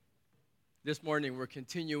This morning, we're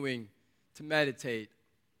continuing to meditate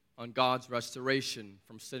on God's restoration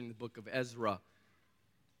from studying the book of Ezra.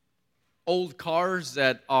 Old cars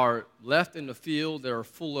that are left in the field that are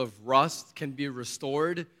full of rust can be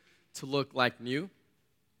restored to look like new.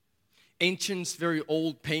 Ancient, very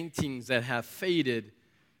old paintings that have faded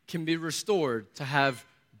can be restored to have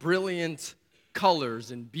brilliant colors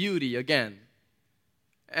and beauty again.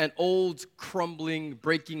 And old, crumbling,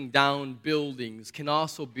 breaking down buildings can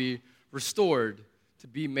also be restored to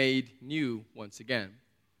be made new once again.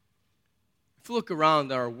 If you look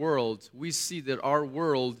around our world, we see that our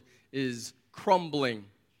world is crumbling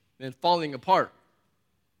and falling apart.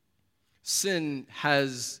 Sin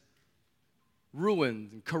has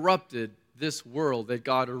ruined and corrupted this world that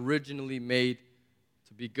God originally made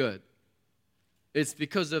to be good. It's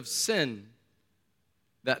because of sin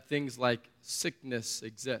that things like sickness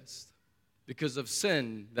exist. Because of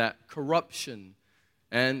sin that corruption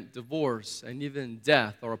and divorce and even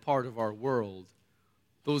death are a part of our world.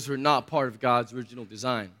 Those are not part of God's original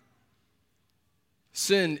design.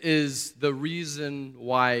 Sin is the reason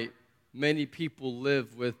why many people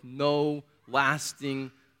live with no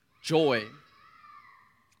lasting joy.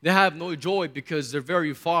 They have no joy because they're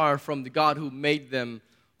very far from the God who made them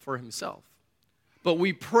for Himself. But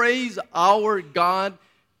we praise our God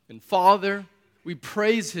and Father. We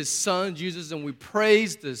praise His Son, Jesus, and we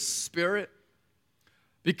praise the Spirit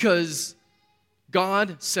because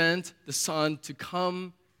God sent the Son to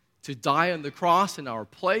come to die on the cross in our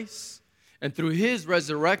place. And through His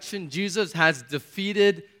resurrection, Jesus has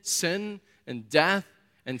defeated sin and death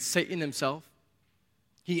and Satan himself.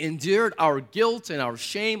 He endured our guilt and our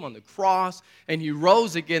shame on the cross, and He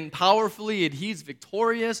rose again powerfully, and He's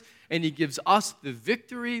victorious, and He gives us the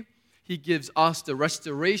victory. He gives us the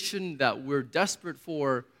restoration that we're desperate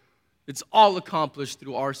for. It's all accomplished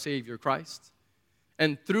through our Savior Christ.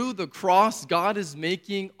 And through the cross, God is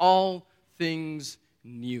making all things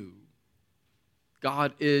new.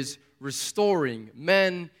 God is restoring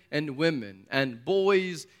men and women and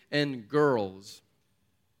boys and girls,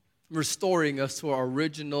 restoring us to our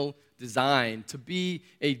original design to be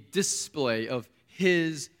a display of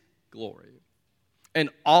His glory. And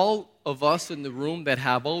all of us in the room that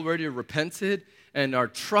have already repented and are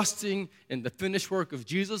trusting in the finished work of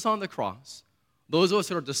Jesus on the cross, those of us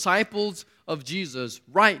that are disciples of Jesus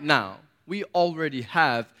right now, we already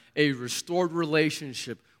have a restored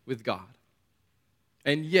relationship with God.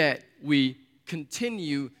 And yet, we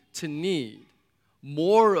continue to need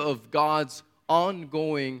more of God's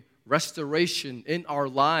ongoing restoration in our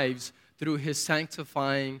lives through His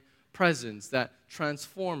sanctifying presence that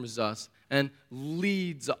transforms us and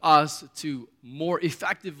leads us to more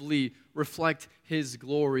effectively reflect His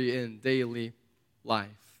glory in daily life.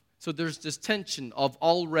 So there's this tension of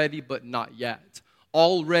already but not yet.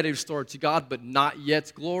 Already restored to God but not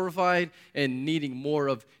yet glorified and needing more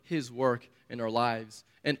of His work in our lives.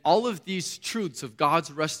 And all of these truths of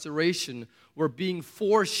God's restoration were being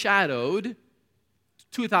foreshadowed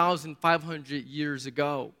 2,500 years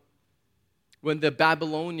ago when the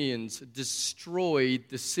Babylonians destroyed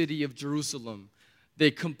the city of Jerusalem.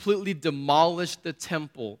 They completely demolished the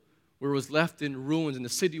temple where it was left in ruins, and the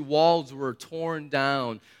city walls were torn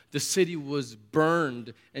down. The city was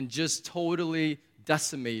burned and just totally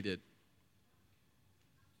decimated.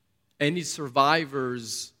 Any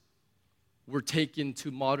survivors were taken to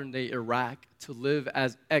modern-day Iraq to live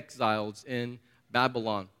as exiles in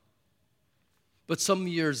Babylon. But some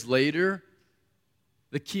years later,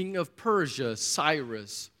 the king of Persia,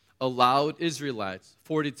 Cyrus, allowed Israelites,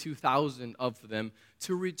 42,000 of them,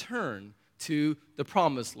 to return to the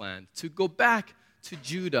promised land, to go back to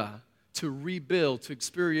Judah, to rebuild, to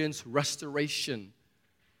experience restoration.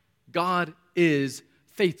 God is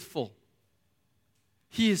faithful.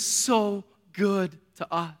 He is so good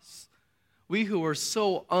to us. We who are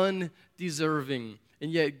so undeserving,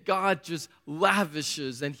 and yet God just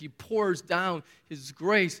lavishes and He pours down His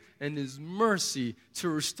grace and His mercy to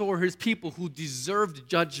restore His people who deserved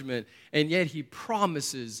judgment, and yet He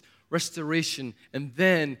promises restoration, and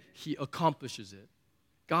then He accomplishes it.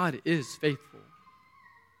 God is faithful.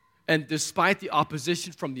 And despite the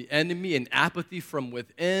opposition from the enemy and apathy from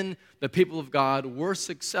within, the people of God were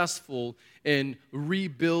successful in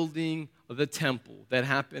rebuilding the temple that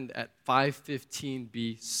happened at 515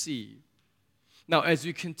 BC. Now, as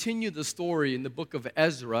we continue the story in the book of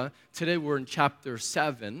Ezra, today we're in chapter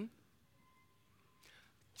 7.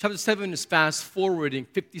 Chapter 7 is fast-forwarding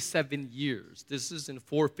 57 years. This is in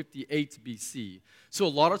 458 BC. So a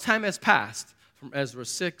lot of time has passed from Ezra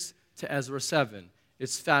 6 to Ezra 7.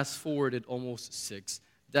 It's fast-forwarded almost 6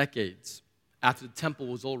 decades after the temple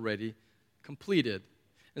was already completed.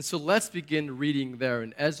 And so let's begin reading there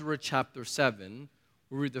in Ezra chapter 7.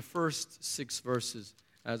 We'll read the first 6 verses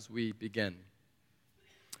as we begin.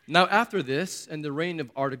 Now after this, in the reign of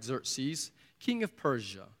Artaxerxes, king of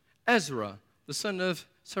Persia, Ezra, the son of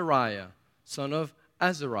Seraiah, son of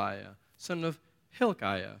Azariah, son of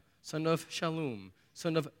Hilkiah, son of Shallum,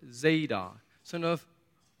 son of Zadok, son of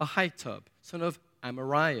Ahitub, son of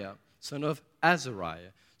Amariah, son of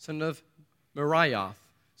Azariah, son of Meraioth,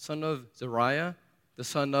 son of Zariah, the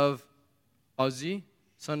son of Uzzi,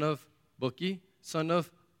 son of Bukki, son of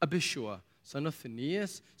Abishua, son of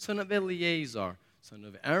Phinehas, son of Eleazar, son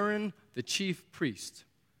of Aaron, the chief priest.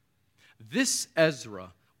 This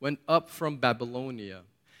Ezra went up from Babylonia.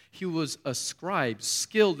 He was a scribe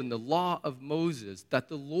skilled in the law of Moses that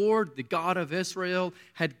the Lord, the God of Israel,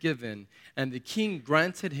 had given, and the king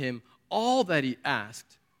granted him all that he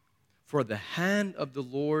asked, for the hand of the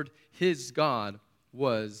Lord his God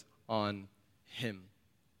was on him.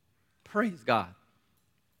 Praise God.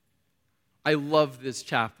 I love this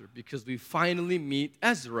chapter because we finally meet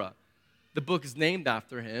Ezra. The book is named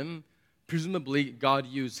after him. Presumably, God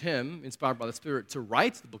used him, inspired by the Spirit, to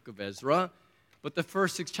write the book of Ezra. But the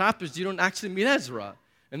first 6 chapters, you don't actually meet Ezra.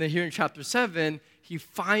 And then here in chapter 7, he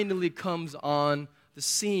finally comes on the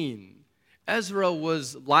scene. Ezra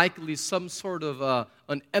was likely some sort of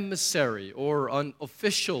an emissary or an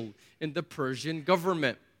official in the Persian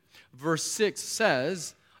government. Verse 6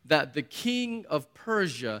 says that the king of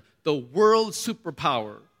Persia, the world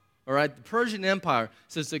superpower, all right, the Persian Empire,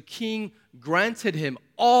 says the king granted him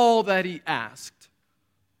all that he asked.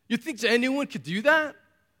 You think anyone could do that?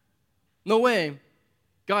 No way.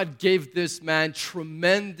 God gave this man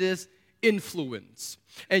tremendous influence.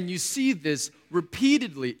 And you see this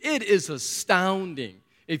repeatedly. It is astounding.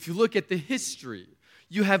 If you look at the history,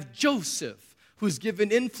 you have Joseph, who's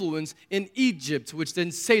given influence in Egypt, which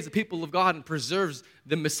then saves the people of God and preserves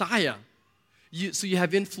the Messiah. So you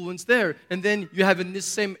have influence there. And then you have in this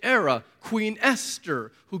same era, Queen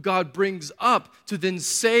Esther, who God brings up to then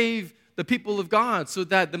save the people of God so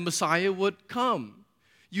that the Messiah would come.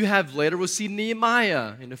 You have later, we'll see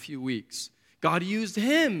Nehemiah in a few weeks. God used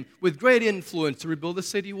him with great influence to rebuild the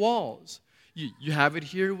city walls. You have it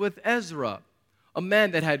here with Ezra, a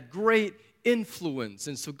man that had great influence.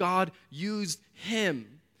 And so God used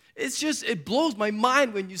him. It blows my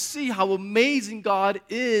mind when you see how amazing God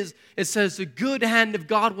is. It says the good hand of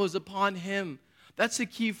God was upon him. That's a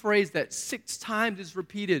key phrase that 6 times is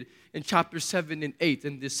repeated in chapter 7 and 8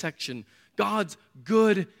 in this section. God's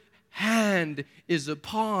good hand is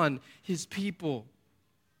upon his people.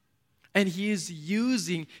 And he is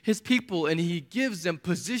using his people and he gives them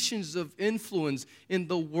positions of influence in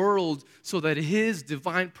the world so that his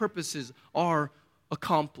divine purposes are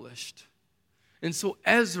accomplished. And so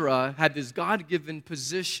Ezra had this God-given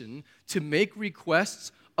position to make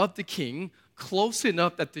requests of the king close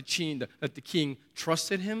enough that the king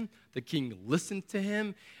trusted him, the king listened to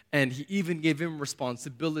him, and he even gave him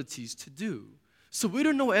responsibilities to do. So we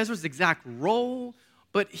don't know Ezra's exact role,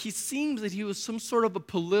 but he seems that he was some sort of a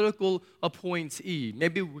political appointee.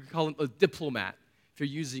 Maybe we call him a diplomat, if you're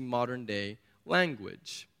using modern-day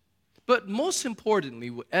language. But most importantly,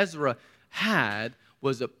 what Ezra had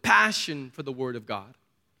was a passion for the Word of God.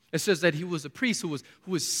 It says that he was a priest who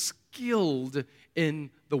was skilled in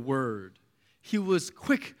the Word. He was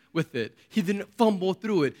quick with it. He didn't fumble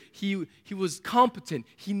through it. He was competent.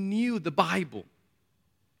 He knew the Bible.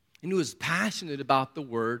 And he was passionate about the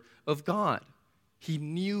Word of God. He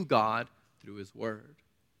knew God through His Word.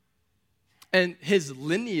 And his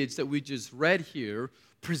lineage that we just read here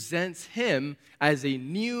presents him as a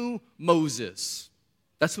new Moses.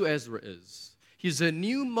 That's who Ezra is. He's a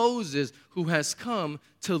new Moses who has come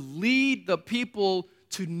to lead the people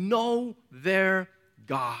to know their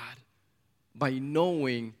God by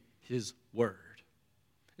knowing His Word.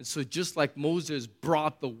 And so just like Moses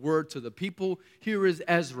brought the Word to the people, here is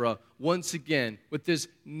Ezra once again with this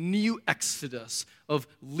new exodus of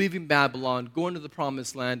leaving Babylon, going to the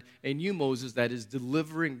Promised Land, a new Moses that is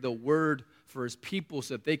delivering the Word for his people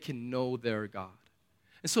so that they can know their God.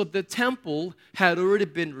 And so the temple had already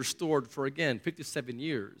been restored for, again, 57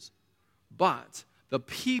 years. But the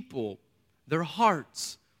people, their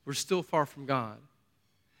hearts were still far from God.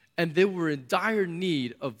 And they were in dire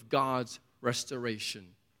need of God's restoration.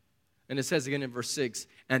 And it says again in verse 6,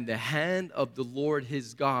 and the hand of the Lord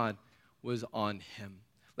his God was on him.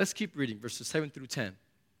 Let's keep reading, verses 7 through 10.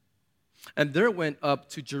 And there went up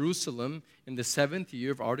to Jerusalem in the 7th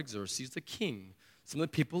year of Artaxerxes the king, some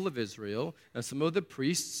of the people of Israel, and some of the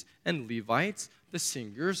priests and Levites, the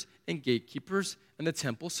singers and gatekeepers, and the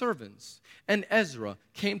temple servants. And Ezra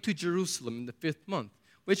came to Jerusalem in the 5th month,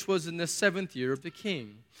 which was in the 7th year of the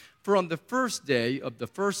king. For on the first day of the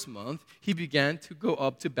first month, he began to go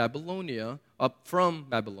up to Babylonia, up from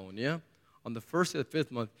Babylonia. On the first of the 5th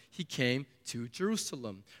month, he came to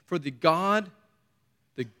Jerusalem. For the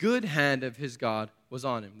good hand of his God was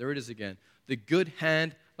on him. There it is again. The good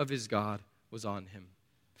hand of his God was on him.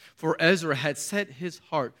 For Ezra had set his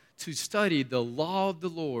heart to study the law of the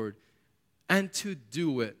Lord and to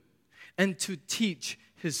do it, and to teach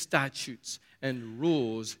his statutes and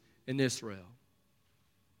rules in Israel.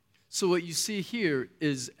 So what you see here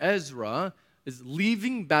is Ezra is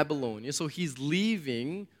leaving Babylonia. So he's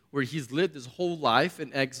leaving where he's lived his whole life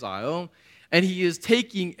in exile, and he is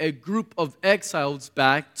taking a group of exiles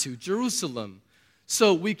back to Jerusalem.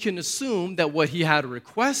 So we can assume that what he had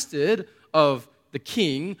requested of the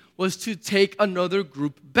king was to take another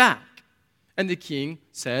group back. And the king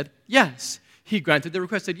said, yes. He granted the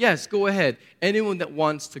request, said, yes, go ahead. Anyone that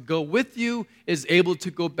wants to go with you is able to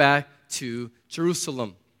go back to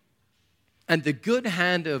Jerusalem. And the good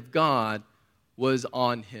hand of God was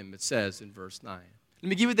on him, it says in verse 9. Let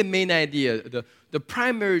me give you the main idea, the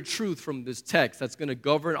primary truth from this text that's going to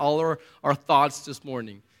govern all our thoughts this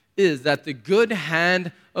morning is that the good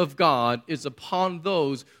hand of God is upon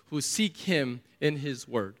those who seek him in his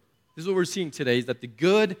word. This is what we're seeing today, is that the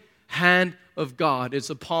good hand of God is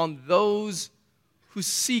upon those who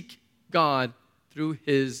seek God through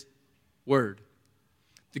his word.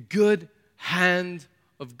 The good hand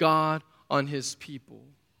of God on his people.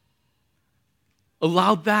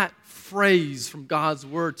 Allow that phrase from God's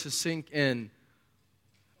word to sink in.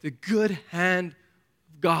 The good hand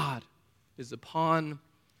of God is upon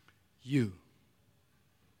you.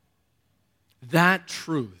 That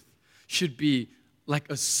truth should be like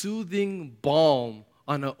a soothing balm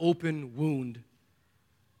on an open wound.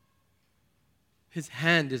 His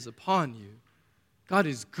hand is upon you. God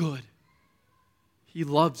is good. He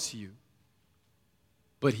loves you.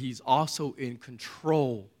 But he's also in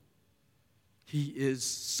control. He is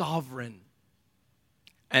sovereign.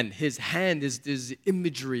 And his hand is this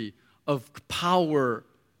imagery of power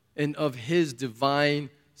and of his divine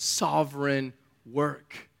sovereign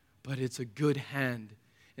work. But it's a good hand.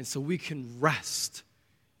 And so we can rest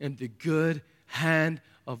in the good hand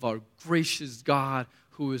of our gracious God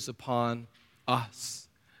who is upon us.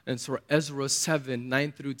 And so Ezra 7,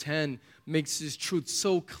 9 through 10 makes this truth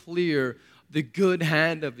so clear. The good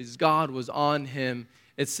hand of his God was on him.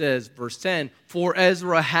 It says, verse 10, for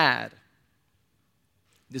Ezra had.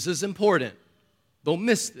 This is important. Don't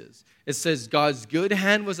miss this. It says God's good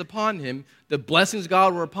hand was upon him. The blessings of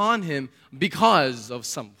God were upon him because of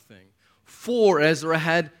something. For Ezra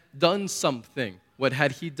had done something. What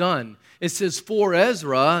had he done? It says, for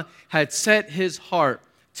Ezra had set his heart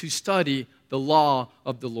to study the law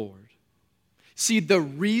of the Lord. See, the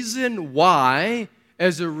reason why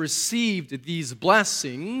Ezra received these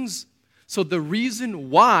blessings, so the reason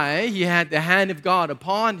why he had the hand of God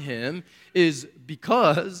upon him is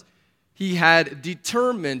because he had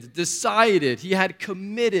decided, he had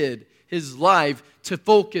committed his life to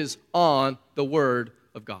focus on the Word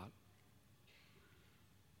of God.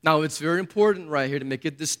 Now, it's very important right here to make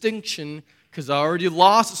a distinction because I already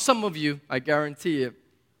lost some of you, I guarantee it.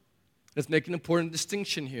 Let's make an important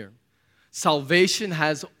distinction here. Salvation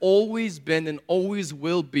has always been and always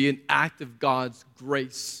will be an act of God's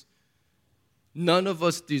grace. None of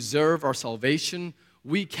us deserve our salvation.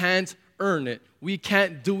 We can't earn it. We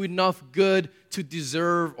can't do enough good to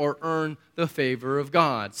deserve or earn the favor of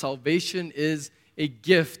God. Salvation is a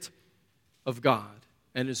gift of God,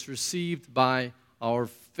 and it's received by our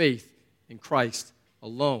faith in Christ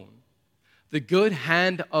alone. The good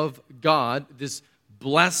hand of God, this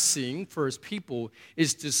blessing for his people,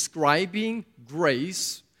 is describing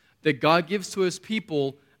grace that God gives to his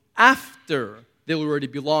people after they already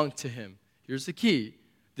belong to him. Here's the key.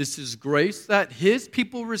 This is grace that his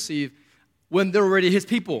people receive when they're already his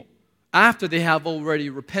people, after they have already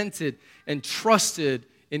repented and trusted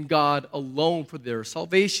in God alone for their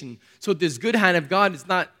salvation. So this good hand of God is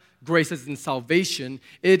not grace as in salvation.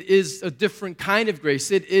 It is a different kind of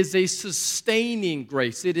grace. It is a sustaining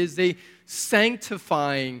grace. It is a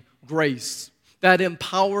sanctifying grace that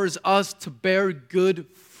empowers us to bear good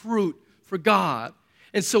fruit for God.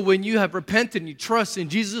 And so when you have repented and you trust in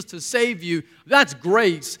Jesus to save you, that's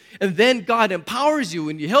grace. And then God empowers you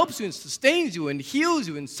and he helps you and sustains you and heals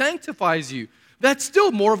you and sanctifies you. That's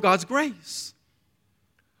still more of God's grace.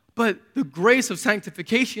 But the grace of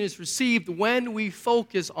sanctification is received when we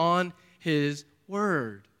focus on his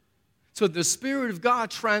word. So the Spirit of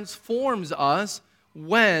God transforms us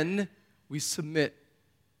when we submit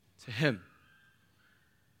to him.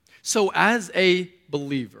 So as a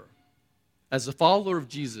believer, as a follower of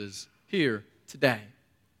Jesus here today,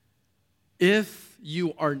 if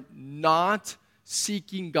you are not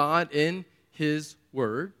seeking God in His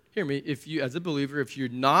Word, hear me, if you, as a believer, if you're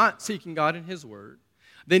not seeking God in His Word,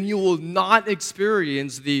 then you will not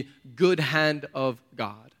experience the good hand of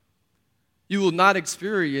God. You will not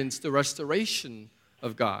experience the restoration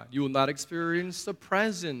of God. You will not experience the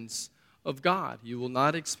presence of God. You will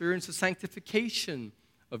not experience the sanctification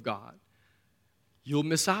of God. You'll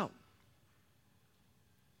miss out.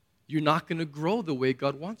 You're not going to grow the way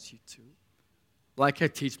God wants you to. Like I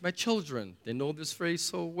teach my children. They know this phrase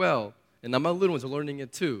so well. And now my little ones are learning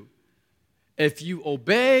it too. If you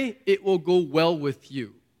obey, it will go well with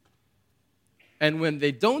you. And when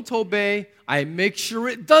they don't obey, I make sure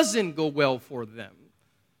it doesn't go well for them.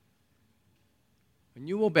 When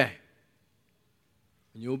you obey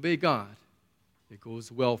God, it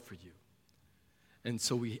goes well for you. And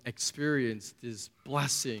so we experience this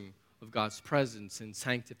blessing of God's presence and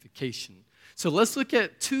sanctification. So let's look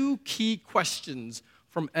at two key questions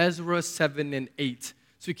from Ezra 7 and 8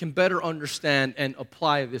 so we can better understand and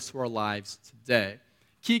apply this to our lives today.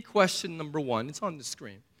 Key question number 1, it's on the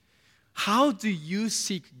screen. How do you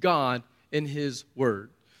seek God in His Word?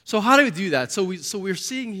 So how do we do that? So we're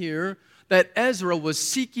seeing here that Ezra was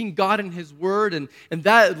seeking God in His Word, and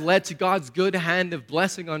that led to God's good hand of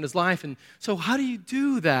blessing on his life. And so how do you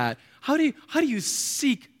do that? How do you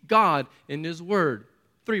seek God in His Word?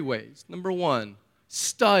 3 ways. Number 1,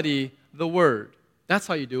 study the Word. That's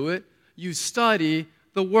how you do it. You study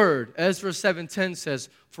the Word. Ezra 7:10 says,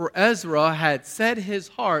 "For Ezra had set his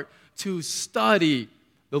heart to study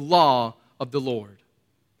the law of the Lord."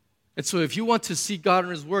 And so if you want to see God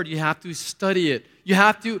in His Word, you have to study it. You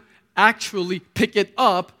have to actually pick it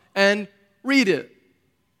up and read it.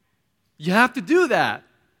 You have to do that.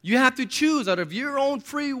 You have to choose out of your own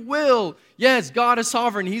free will. Yes, God is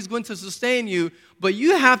sovereign. He's going to sustain you. But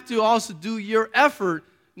you have to also do your effort.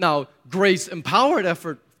 Now, grace-empowered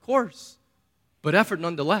effort, of course. But effort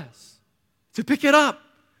nonetheless. To pick it up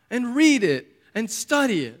and read it and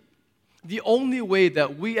study it. The only way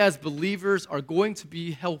that we as believers are going to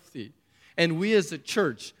be healthy, and we as a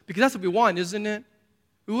church, because that's what we want, isn't it?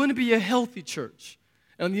 We want to be a healthy church.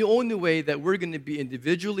 And the only way that we're going to be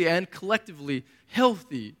individually and collectively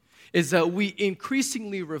healthy is that we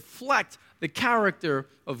increasingly reflect the character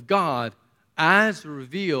of God as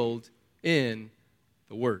revealed in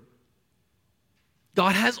the Word.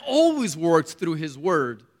 God has always worked through His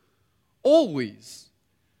Word. Always.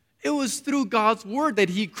 It was through God's Word that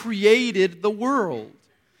He created the world.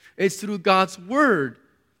 It's through God's Word,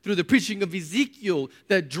 through the preaching of Ezekiel,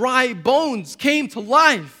 that dry bones came to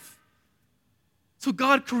life. So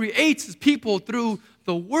God creates His people through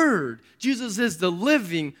the Word. Jesus is the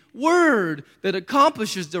living Word that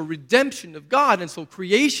accomplishes the redemption of God. And so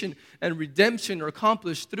creation and redemption are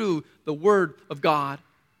accomplished through the Word of God.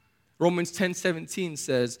 Romans 10:17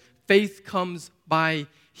 says, faith comes by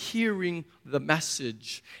hearing the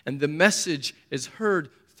message, and the message is heard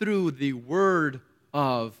through the Word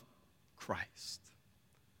of Christ.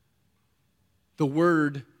 The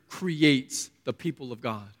Word creates the people of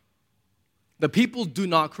God. The people do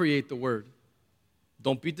not create the Word.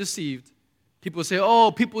 Don't be deceived. People say,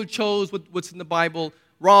 oh, people chose what's in the Bible.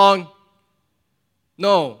 Wrong.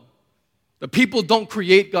 No. The people don't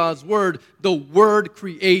create God's Word. The Word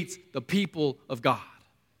creates the people of God.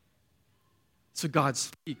 So God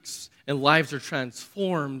speaks, and lives are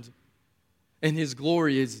transformed, and His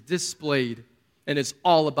glory is displayed, and it's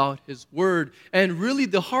all about His Word. And really,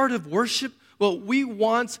 the heart of worship, what we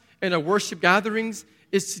want in our worship gatherings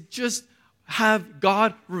is to just have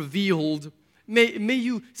God revealed. May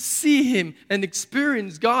you see Him and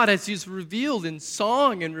experience God as He's revealed in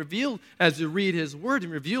song, and revealed as we read His Word,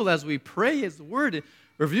 and revealed as we pray His Word, and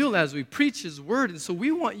revealed as we preach His Word. And so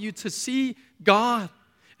we want you to see God.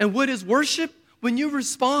 And what is worship? When you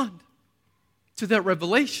respond to that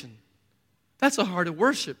revelation. That's the heart of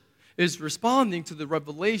worship, is responding to the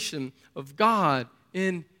revelation of God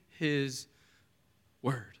in His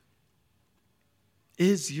Word.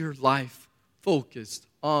 Is your life focused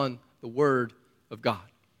on the Word of God?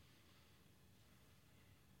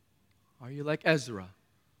 Are you like Ezra,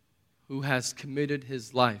 who has committed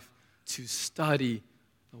his life to study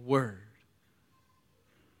the Word?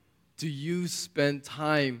 Do you spend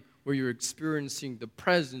time where you're experiencing the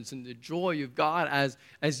presence and the joy of God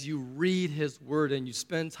as you read His Word, and you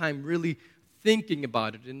spend time really thinking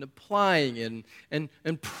about it and applying it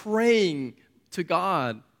and praying to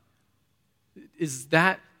God?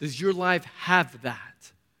 Does your life have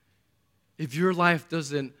that? If your life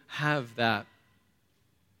doesn't have that,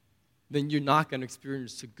 then you're not going to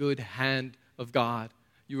experience the good hand of God.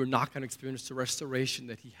 you are not going to experience the restoration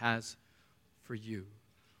that He has for you.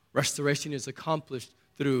 Restoration is accomplished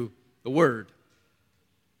through the Word.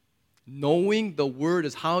 Knowing the Word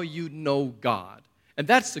is how you know God. And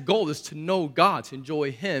that's the goal, is to know God, to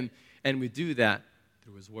enjoy Him, and we do that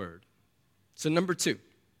through His Word. So number 2,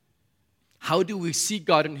 how do we see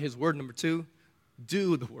God in His Word? Number 2,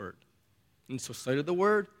 do the Word. And so study the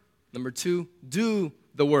Word. Number 2, do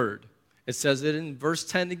the Word. It says it in verse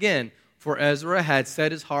 10 again. For Ezra had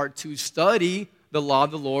set his heart to study the law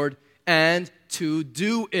of the Lord and to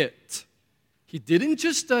do it. He didn't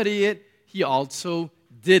just study it, he also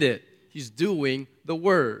did it. He's doing the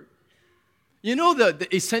Word. You know the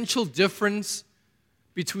essential difference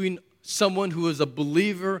between someone who is a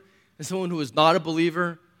believer and someone who is not a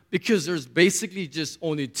believer? Because there's basically just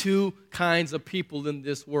only 2 kinds of people in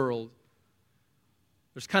this world.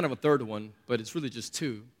 There's kind of a third one, but it's really just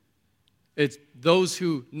 2. It's those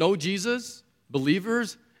who know Jesus,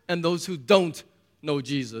 believers, and those who don't know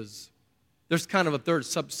Jesus. There's kind of a third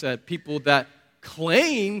subset, people that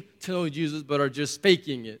claim to know Jesus but are just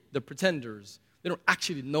faking it. They're pretenders. They don't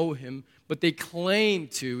actually know Him, but they claim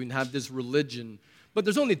to and have this religion. But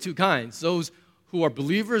there's only 2 kinds, those who are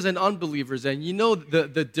believers and unbelievers. And you know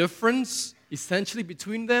the difference essentially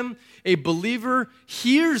between them? A believer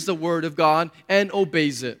hears the Word of God and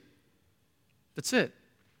obeys it. That's it.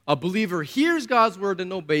 A believer hears God's Word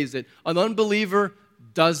and obeys it. An unbeliever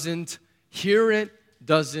doesn't hear it,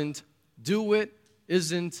 doesn't do it,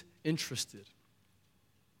 isn't interested.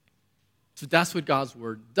 So that's what God's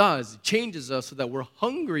Word does. It changes us so that we're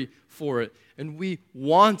hungry for it, and we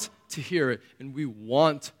want to hear it, and we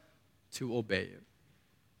want to obey it.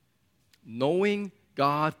 Knowing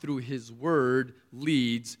God through His Word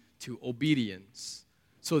leads to obedience.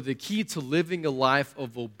 So the key to living a life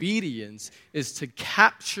of obedience is to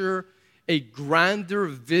capture a grander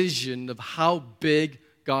vision of how big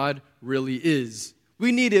God really is.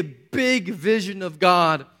 We need a big vision of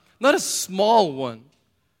God, not a small one.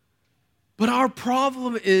 But our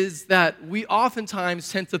problem is that we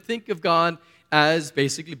oftentimes tend to think of God as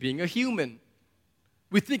basically being a human.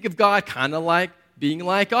 We think of God kind of like being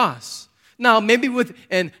like us. Now, maybe with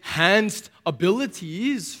enhanced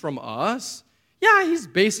abilities from us. Yeah, He's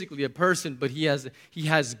basically a person, but he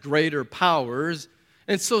has greater powers.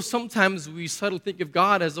 And so sometimes we subtly think of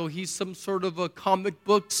God as though He's some sort of a comic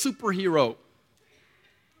book superhero.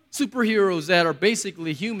 Superheroes that are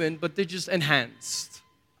basically human, but they're just enhanced.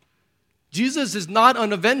 Jesus is not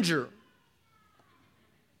an Avenger.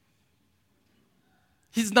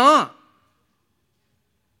 He's not.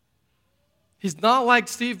 He's not like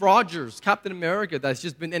Steve Rogers, Captain America, that's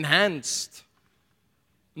just been enhanced.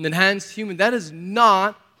 An enhanced human. That is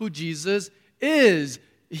not who Jesus is.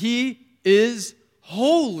 He is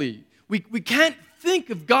holy. We can't think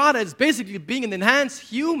of God as basically being an enhanced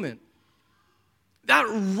human. That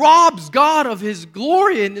robs God of His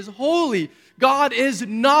glory and His holy. God is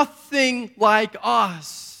nothing like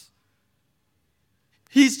us.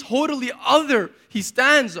 He's totally other. He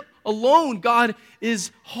stands alone. God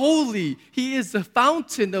is holy. He is the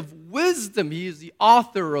fountain of wisdom. He is the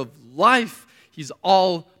author of life. He's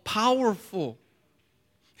all-powerful.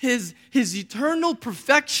 His eternal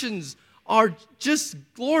perfections are just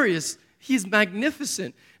glorious. He's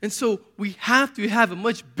magnificent. And so we have to have a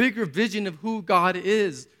much bigger vision of who God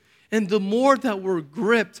is. And the more that we're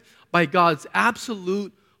gripped by God's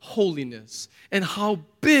absolute holiness and how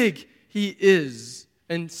big He is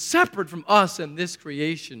and separate from us and this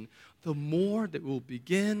creation, the more that we'll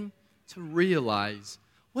begin to realize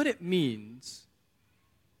what it means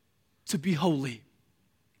to be holy,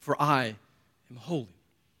 for I am holy.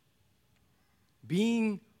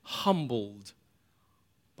 Being humbled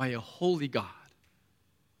by a holy God,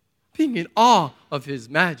 being in awe of His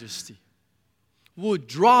majesty, will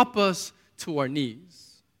drop us to our knees.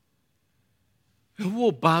 And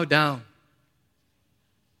we'll bow down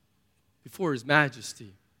before His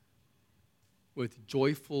majesty with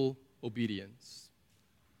joyful obedience.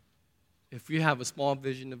 If we have a small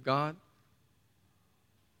vision of God,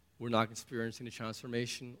 we're not experiencing the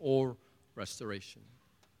transformation or restoration.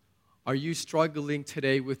 Are you struggling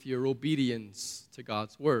today with your obedience to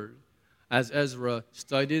God's Word? As Ezra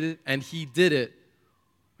studied it and he did it,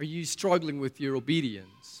 are you struggling with your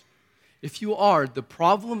obedience? If you are, the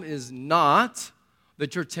problem is not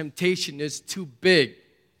that your temptation is too big.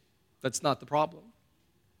 That's not the problem.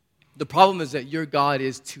 The problem is that your God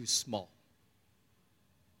is too small.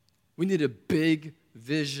 We need a big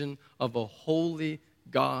vision of a holy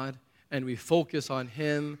God, and we focus on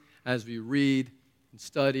Him as we read and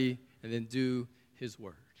study and then do His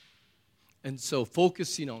Word. And so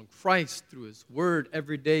focusing on Christ through His Word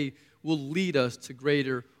every day will lead us to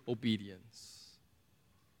greater obedience.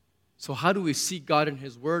 So how do we seek God in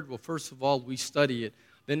His Word? Well, first of all, we study it.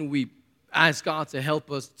 Then we ask God to help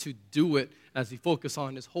us to do it as we focus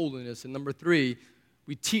on His holiness. And number 3,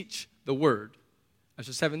 we teach the Word.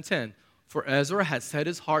 Ezra 7:10. For Ezra had set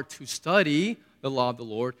his heart to study the law of the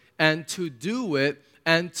Lord and to do it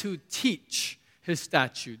and to teach His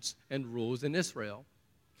statutes and rules in Israel.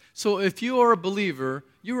 So if you are a believer,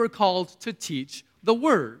 you are called to teach the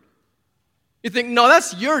Word. You think, no,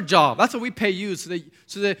 that's your job. That's what we pay you so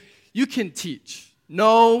that you can teach.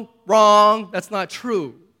 No, wrong, that's not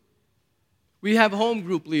true. We have home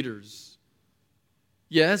group leaders.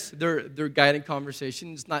 Yes, they're guiding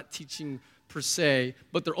conversations, not teaching per se,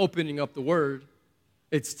 but they're opening up the Word.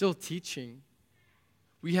 It's still teaching.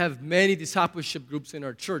 We have many discipleship groups in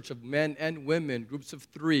our church of men and women, groups of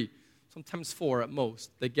 3, sometimes 4 at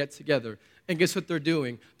most. They get together. And guess what they're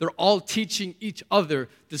doing? They're all teaching each other,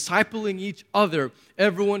 discipling each other.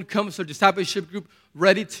 Everyone comes to a discipleship group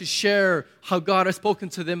ready to share how God has spoken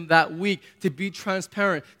to them that week, to be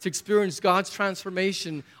transparent, to experience God's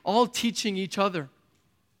transformation, all teaching each other.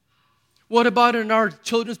 What about in our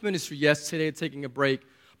children's ministry? Yes, today taking a break.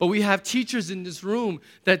 But we have teachers in this room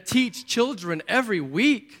that teach children every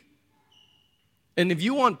week. And if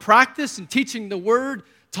you want practice in teaching the Word,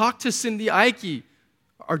 talk to Cindy Ike,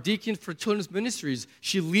 our deacon for children's ministries.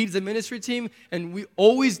 She leads the ministry team, and we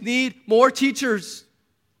always need more teachers,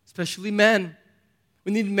 especially men.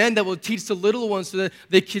 We need men that will teach the little ones so that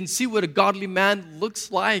they can see what a godly man looks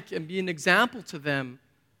like and be an example to them.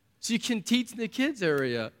 So you can teach in the kids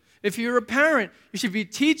area. If you're a parent, you should be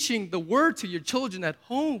teaching the Word to your children at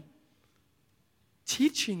home.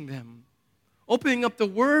 Teaching them. Opening up the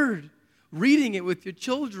Word. Reading it with your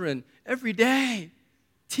children every day.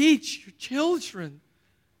 Teach your children.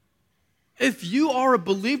 If you are a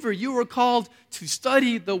believer, you are called to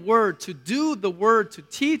study the Word, to do the Word, to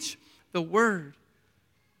teach the Word.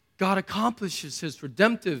 God accomplishes His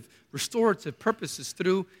redemptive, restorative purposes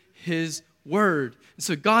through His Word. And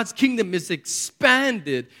so God's kingdom is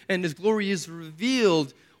expanded and His glory is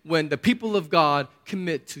revealed when the people of God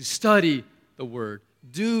commit to study the Word,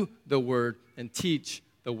 do the Word, and teach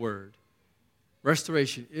the Word.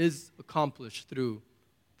 Restoration is accomplished through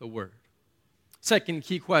the Word. Second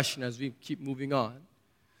key question as we keep moving on.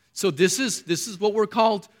 So this is what we're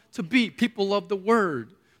called to be, people of the Word.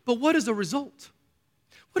 But what is the result?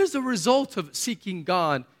 What is the result of seeking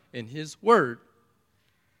God in His Word?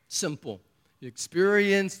 Simple. You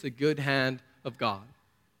experience the good hand of God.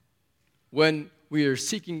 When we are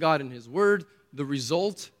seeking God in His Word, the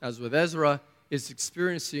result, as with Ezra, is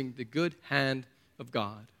experiencing the good hand of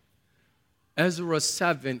God. Ezra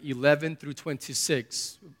 7:11 through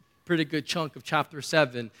 26, pretty good chunk of chapter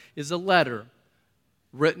 7, is a letter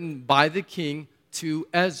written by the king to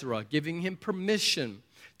Ezra, giving him permission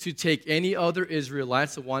to take any other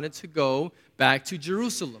Israelites that wanted to go back to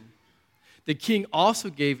Jerusalem. The king also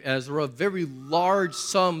gave Ezra very large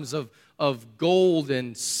sums of gold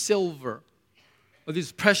and silver, of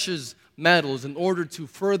these precious metals, in order to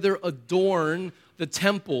further adorn the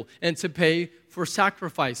temple and to pay for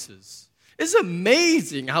sacrifices. It's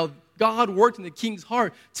amazing how God worked in the king's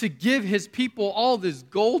heart to give his people all this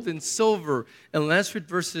gold and silver. And let's read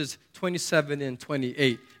verses 27 and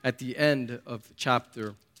 28 at the end of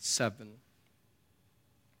chapter 7.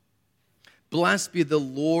 Blessed be the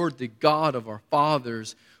Lord, the God of our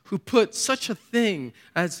fathers, who put such a thing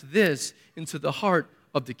as this into the heart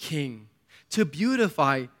of the king, to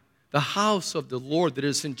beautify the house of the Lord that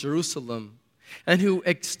is in Jerusalem, and who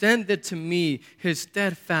extended to me His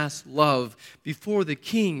steadfast love before the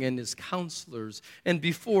king and his counselors, and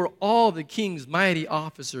before all the king's mighty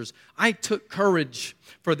officers. I took courage,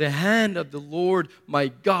 for the hand of the Lord my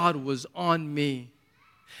God was on me.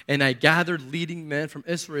 And I gathered leading men from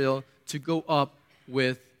Israel to go up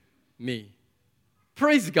with me.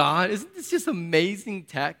 Praise God. Isn't this just amazing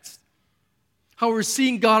text? How we're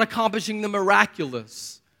seeing God accomplishing the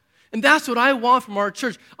miraculous. And that's what I want from our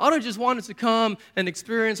church. I don't just want us to come and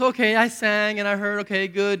experience, okay, I sang and I heard, okay,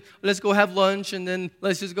 good, let's go have lunch and then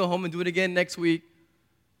let's just go home and do it again next week.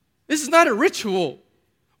 This is not a ritual.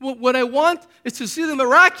 What I want is to see the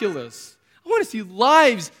miraculous. I want to see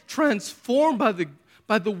lives transformed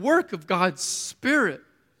by the work of God's Spirit.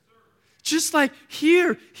 Just like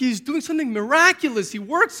here, he's doing something miraculous. He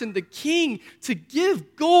works in the king to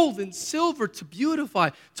give gold and silver to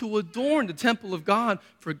beautify, to adorn the temple of God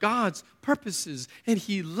for God's purposes. And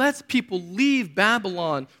he lets people leave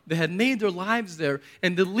Babylon that had made their lives there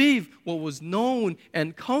and to leave what was known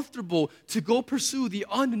and comfortable to go pursue the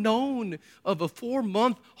unknown of a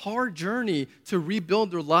 4-month hard journey to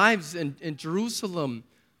rebuild their lives in Jerusalem,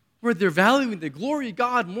 where they're valuing the glory of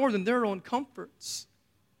God more than their own comforts.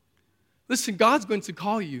 Listen, God's going to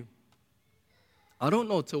call you. I don't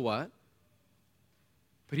know to what,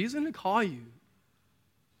 but he's going to call you.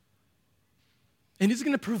 And he's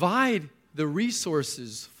going to provide the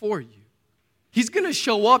resources for you. He's going to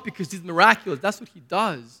show up because he's miraculous. That's what he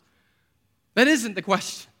does. That isn't the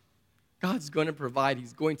question. God's going to provide.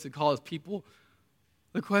 He's going to call his people.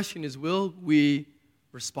 The question is, will we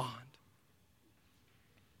respond?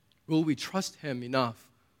 Will we trust him enough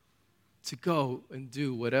to go and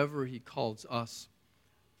do whatever he calls us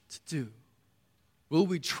to do? Will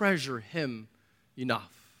we treasure him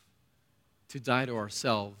enough to die to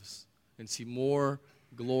ourselves and see more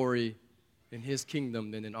glory in his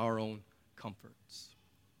kingdom than in our own comforts?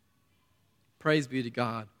 Praise be to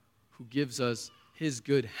God who gives us his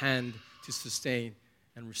good hand to sustain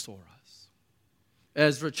and restore us.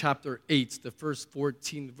 Ezra chapter 8, the first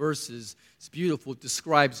 14 verses, it's beautiful. It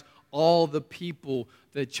describes all the people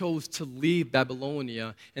that chose to leave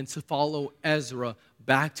Babylonia and to follow Ezra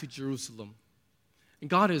back to Jerusalem. And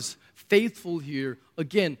God is faithful here,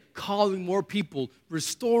 again, calling more people,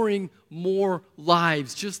 restoring more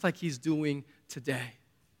lives, just like he's doing today.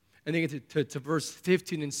 And then get to verse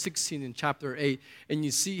 15 and 16 in chapter 8, and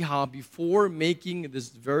you see how before making this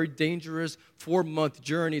very dangerous 4-month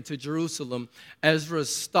journey to Jerusalem, Ezra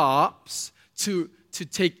stops to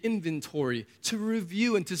take inventory, to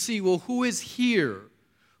review and to see, well, who is here?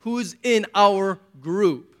 Who is in our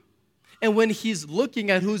group? And when he's looking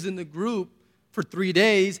at who's in the group for 3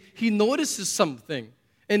 days, he notices something.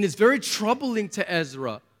 And it's very troubling to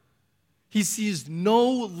Ezra. He sees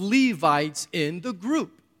no Levites in the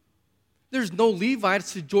group. There's no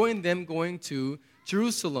Levites to join them going to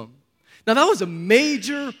Jerusalem. Now, that was a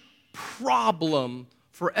major problem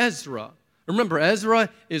for Ezra. Remember, Ezra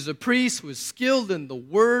is a priest who is skilled in the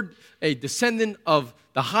word, a descendant of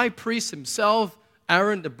the high priest himself,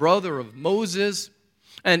 Aaron, the brother of Moses.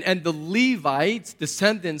 And the Levites,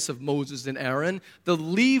 descendants of Moses and Aaron, the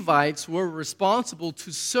Levites were responsible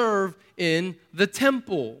to serve in the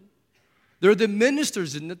temple. They're the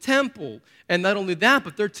ministers in the temple. And not only that,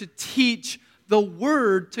 but they're to teach the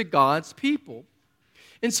word to God's people.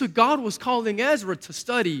 And so God was calling Ezra to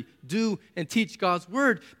study, do, and teach God's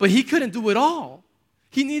word, but he couldn't do it all.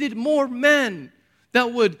 He needed more men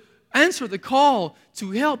that would answer the call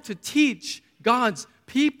to help to teach God's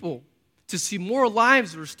people, to see more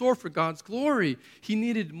lives restored for God's glory. He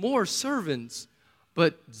needed more servants,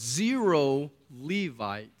 but 0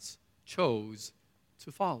 Levites chose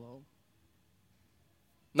to follow.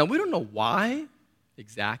 Now, we don't know why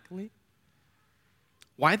exactly.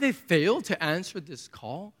 Why they failed to answer this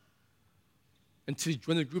call and to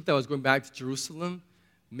join the group that was going back to Jerusalem.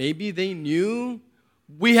 Maybe they knew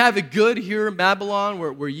we have it good here in Babylon.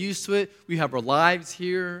 We're used to it. We have our lives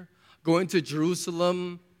here. Going to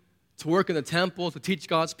Jerusalem to work in the temple, to teach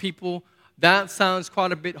God's people, that sounds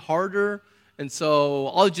quite a bit harder. And so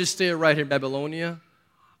I'll just stay right here in Babylonia.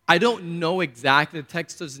 I don't know exactly. The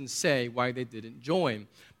text doesn't say why they didn't join.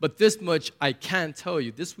 But this much I can tell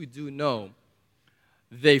you. This we do know.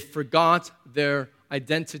 They forgot their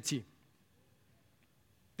identity.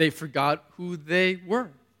 They forgot who they were.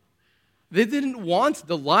 They didn't want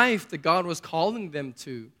the life that God was calling them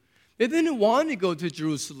to. They didn't want to go to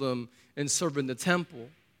Jerusalem and serve in the temple.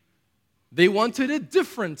 They wanted a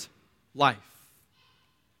different life.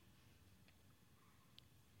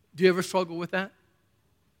 Do you ever struggle with that?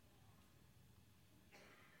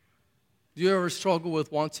 Do you ever struggle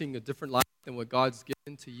with wanting a different life than what God's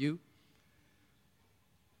given to you?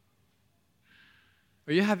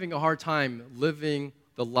 Are you having a hard time living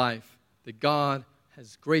the life that God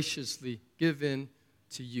has graciously given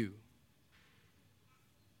to you?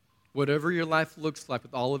 Whatever your life looks like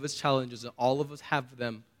with all of its challenges, and all of us have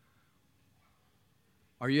them,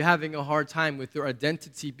 are you having a hard time with your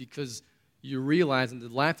identity because you realize that the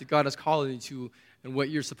life that God is calling you to and what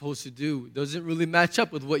you're supposed to do doesn't really match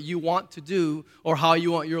up with what you want to do or how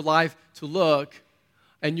you want your life to look?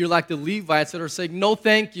 And you're like the Levites that are saying, no,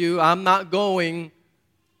 thank you, I'm not going.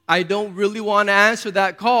 I don't really want to answer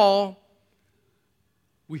that call.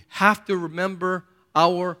 We have to remember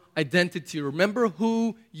our identity. Remember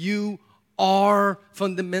who you are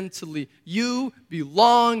fundamentally. You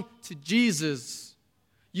belong to Jesus.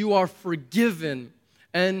 You are forgiven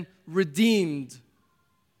and redeemed.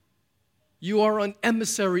 You are an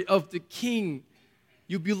emissary of the King.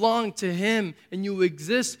 You belong to Him, and you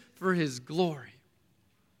exist for His glory.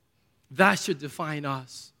 That should define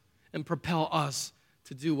us and propel us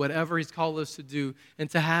to do whatever He's called us to do and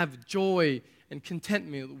to have joy and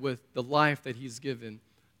contentment with the life that He's given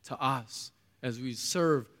to us as we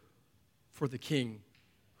serve for the King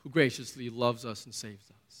who graciously loves us and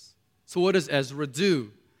saves us. So what does Ezra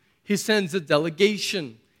do? He sends a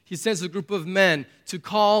delegation. He sends a group of men to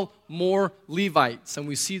call more Levites. And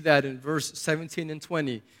we see that in verse 17 and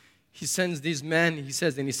 20. He sends these men, he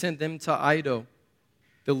says, and he sent them to Iddo,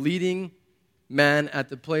 the leading man at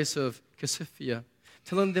the place of Casiphia,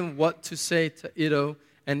 telling them what to say to Iddo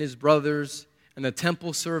and his brothers and the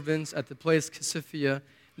temple servants at the place Casiphia,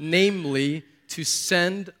 namely to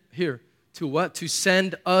send, to what? To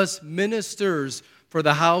send us ministers for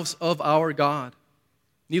the house of our God.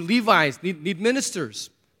 Need Levites, need ministers.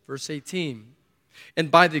 Verse 18. And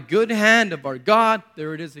by the good hand of our God,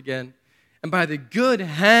 there it is again, and by the good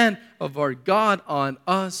hand of our God on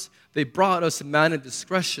us, they brought us a man of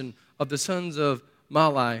discretion of the sons of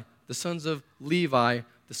Malai, the sons of Levi,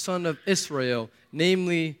 the son of Israel,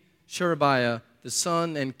 namely Sherebiah, the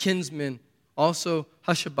son and kinsman, also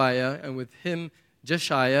Hashabiah, and with him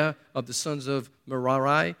Jeshiah of the sons of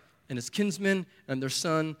Merari, and his kinsmen, and their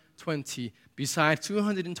son 20, besides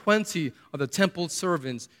 220 of the temple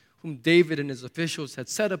servants, whom David and his officials had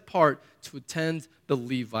set apart to attend the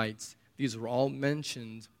Levites. These were all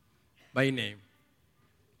mentioned by name.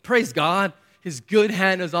 Praise God. His good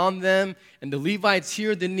hand is on them, and the Levites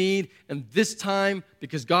hear the need, and this time,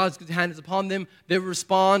 because God's good hand is upon them, they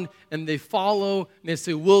respond, and they follow, and they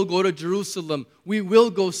say, we'll go to Jerusalem. We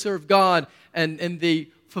will go serve God, and they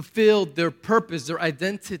fulfilled their purpose, their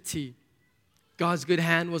identity. God's good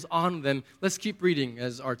hand was on them. Let's keep reading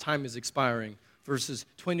as our time is expiring. Verses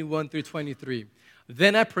 21 through 23.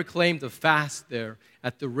 Then I proclaimed a fast there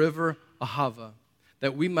at the river Ahava,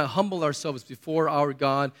 that we might humble ourselves before our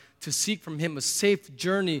God to seek from Him a safe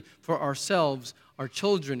journey for ourselves, our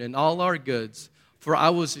children, and all our goods. For I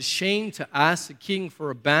was ashamed to ask the king for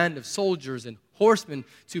a band of soldiers and horsemen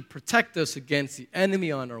to protect us against the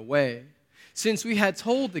enemy on our way. Since we had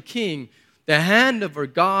told the king, the hand of our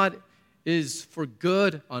God is for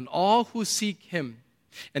good on all who seek Him,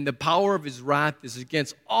 and the power of His wrath is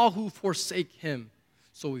against all who forsake Him.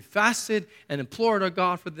 So we fasted and implored our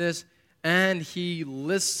God for this, and He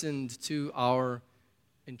listened to our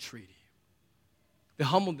entreaty. They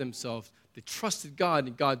humbled themselves. They trusted God,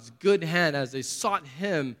 and God's good hand as they sought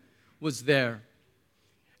Him was there.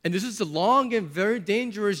 And this is a long and very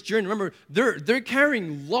dangerous journey. Remember, they're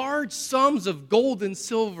carrying large sums of gold and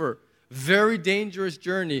silver. Very dangerous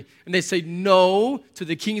journey. And they say no to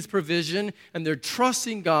the king's provision, and they're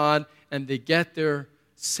trusting God, and they get there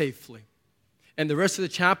safely. And the rest of the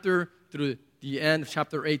chapter, through the end of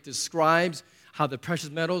chapter 8, describes how the precious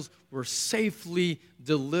metals were safely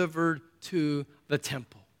delivered to the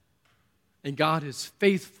temple. And God is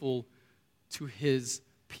faithful to His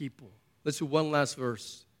people. Let's do one last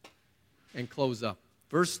verse and close up.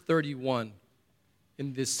 Verse 31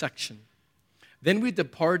 in this section. Then we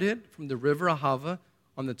departed from the river Ahava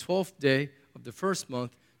on the 12th day of the first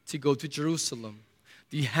month to go to Jerusalem.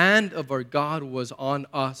 The hand of our God was on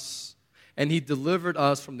us, and He delivered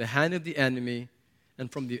us from the hand of the enemy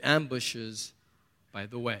and from the ambushes by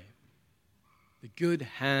the way. The good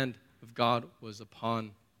hand of God was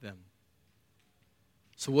upon them.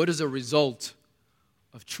 So what is a result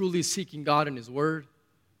of truly seeking God in His Word?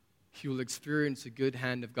 You will experience the good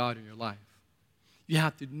hand of God in your life. You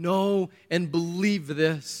have to know and believe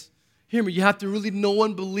this. Hear me, you have to really know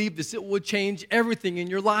and believe this. It will change everything in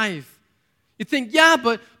your life. You think, yeah,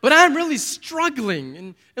 but I'm really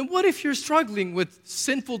struggling. And what if you're struggling with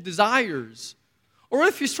sinful desires? Or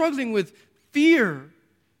if you're struggling with fear,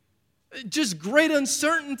 just great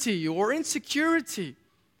uncertainty or insecurity?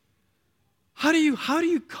 How do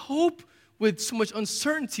you cope with so much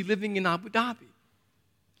uncertainty living in Abu Dhabi?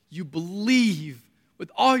 You believe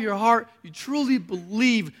with all your heart, you truly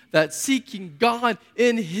believe that seeking God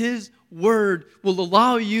in His Word will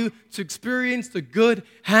allow you to experience the good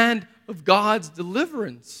hand of God's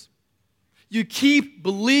deliverance. You keep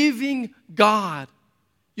believing God.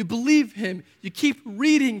 You believe Him. You keep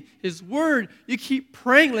reading His Word. You keep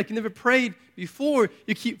praying like you never prayed before.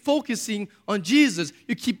 You keep focusing on Jesus.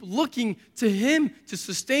 You keep looking to Him to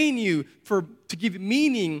sustain you, to give you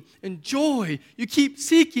meaning and joy. You keep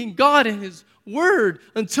seeking God in His Word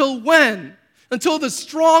until when? Until the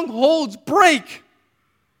strongholds break.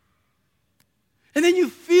 And then you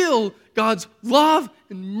feel God's love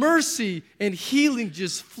and mercy and healing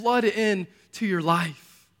just flood in to your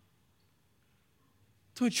life.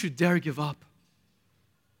 Don't you dare give up.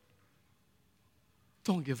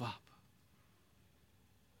 Don't give up.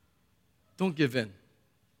 Don't give in.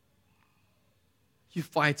 You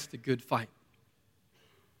fight the good fight.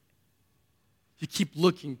 You keep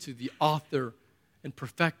looking to the author and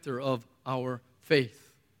perfecter of our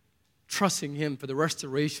faith, trusting Him for the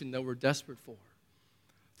restoration that we're desperate for.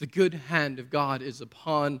 The good hand of God is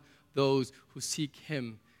upon those who seek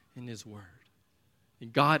Him in His Word.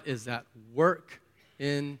 And God is at work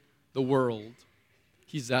in the world.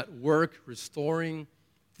 He's at work restoring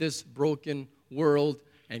this broken world.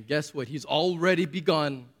 And guess what? He's already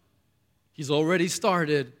begun. He's already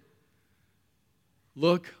started.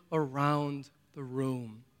 Look around the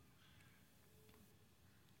room.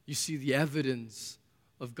 You see the evidence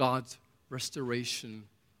of God's restoration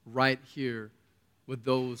right here with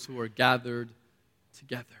those who are gathered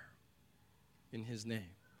together in His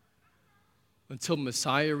name. Until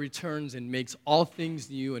Messiah returns and makes all things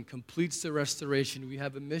new and completes the restoration, we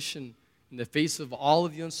have a mission in the face of all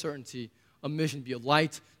of the uncertainty, a mission to be a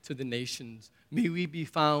light to the nations. May we be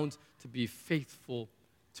found to be faithful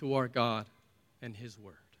to our God and His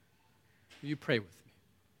Word. Will you pray with me?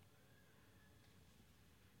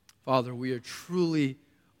 Father, we are truly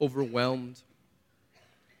overwhelmed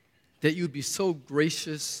that you would be so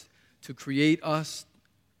gracious to create us,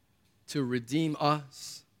 to redeem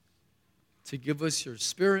us, to give us your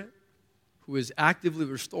Spirit who is actively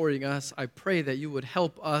restoring us. I pray that you would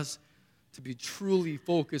help us to be truly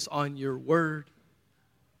focused on your word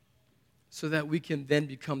so that we can then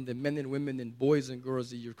become the men and women and boys and girls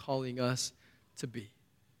that you're calling us to be.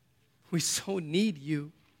 We so need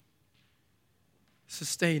you.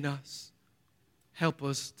 Sustain us. Help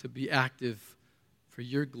us to be active for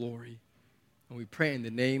your glory. And we pray in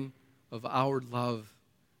the name of our love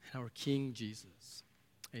and our King Jesus.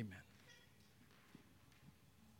 Amen.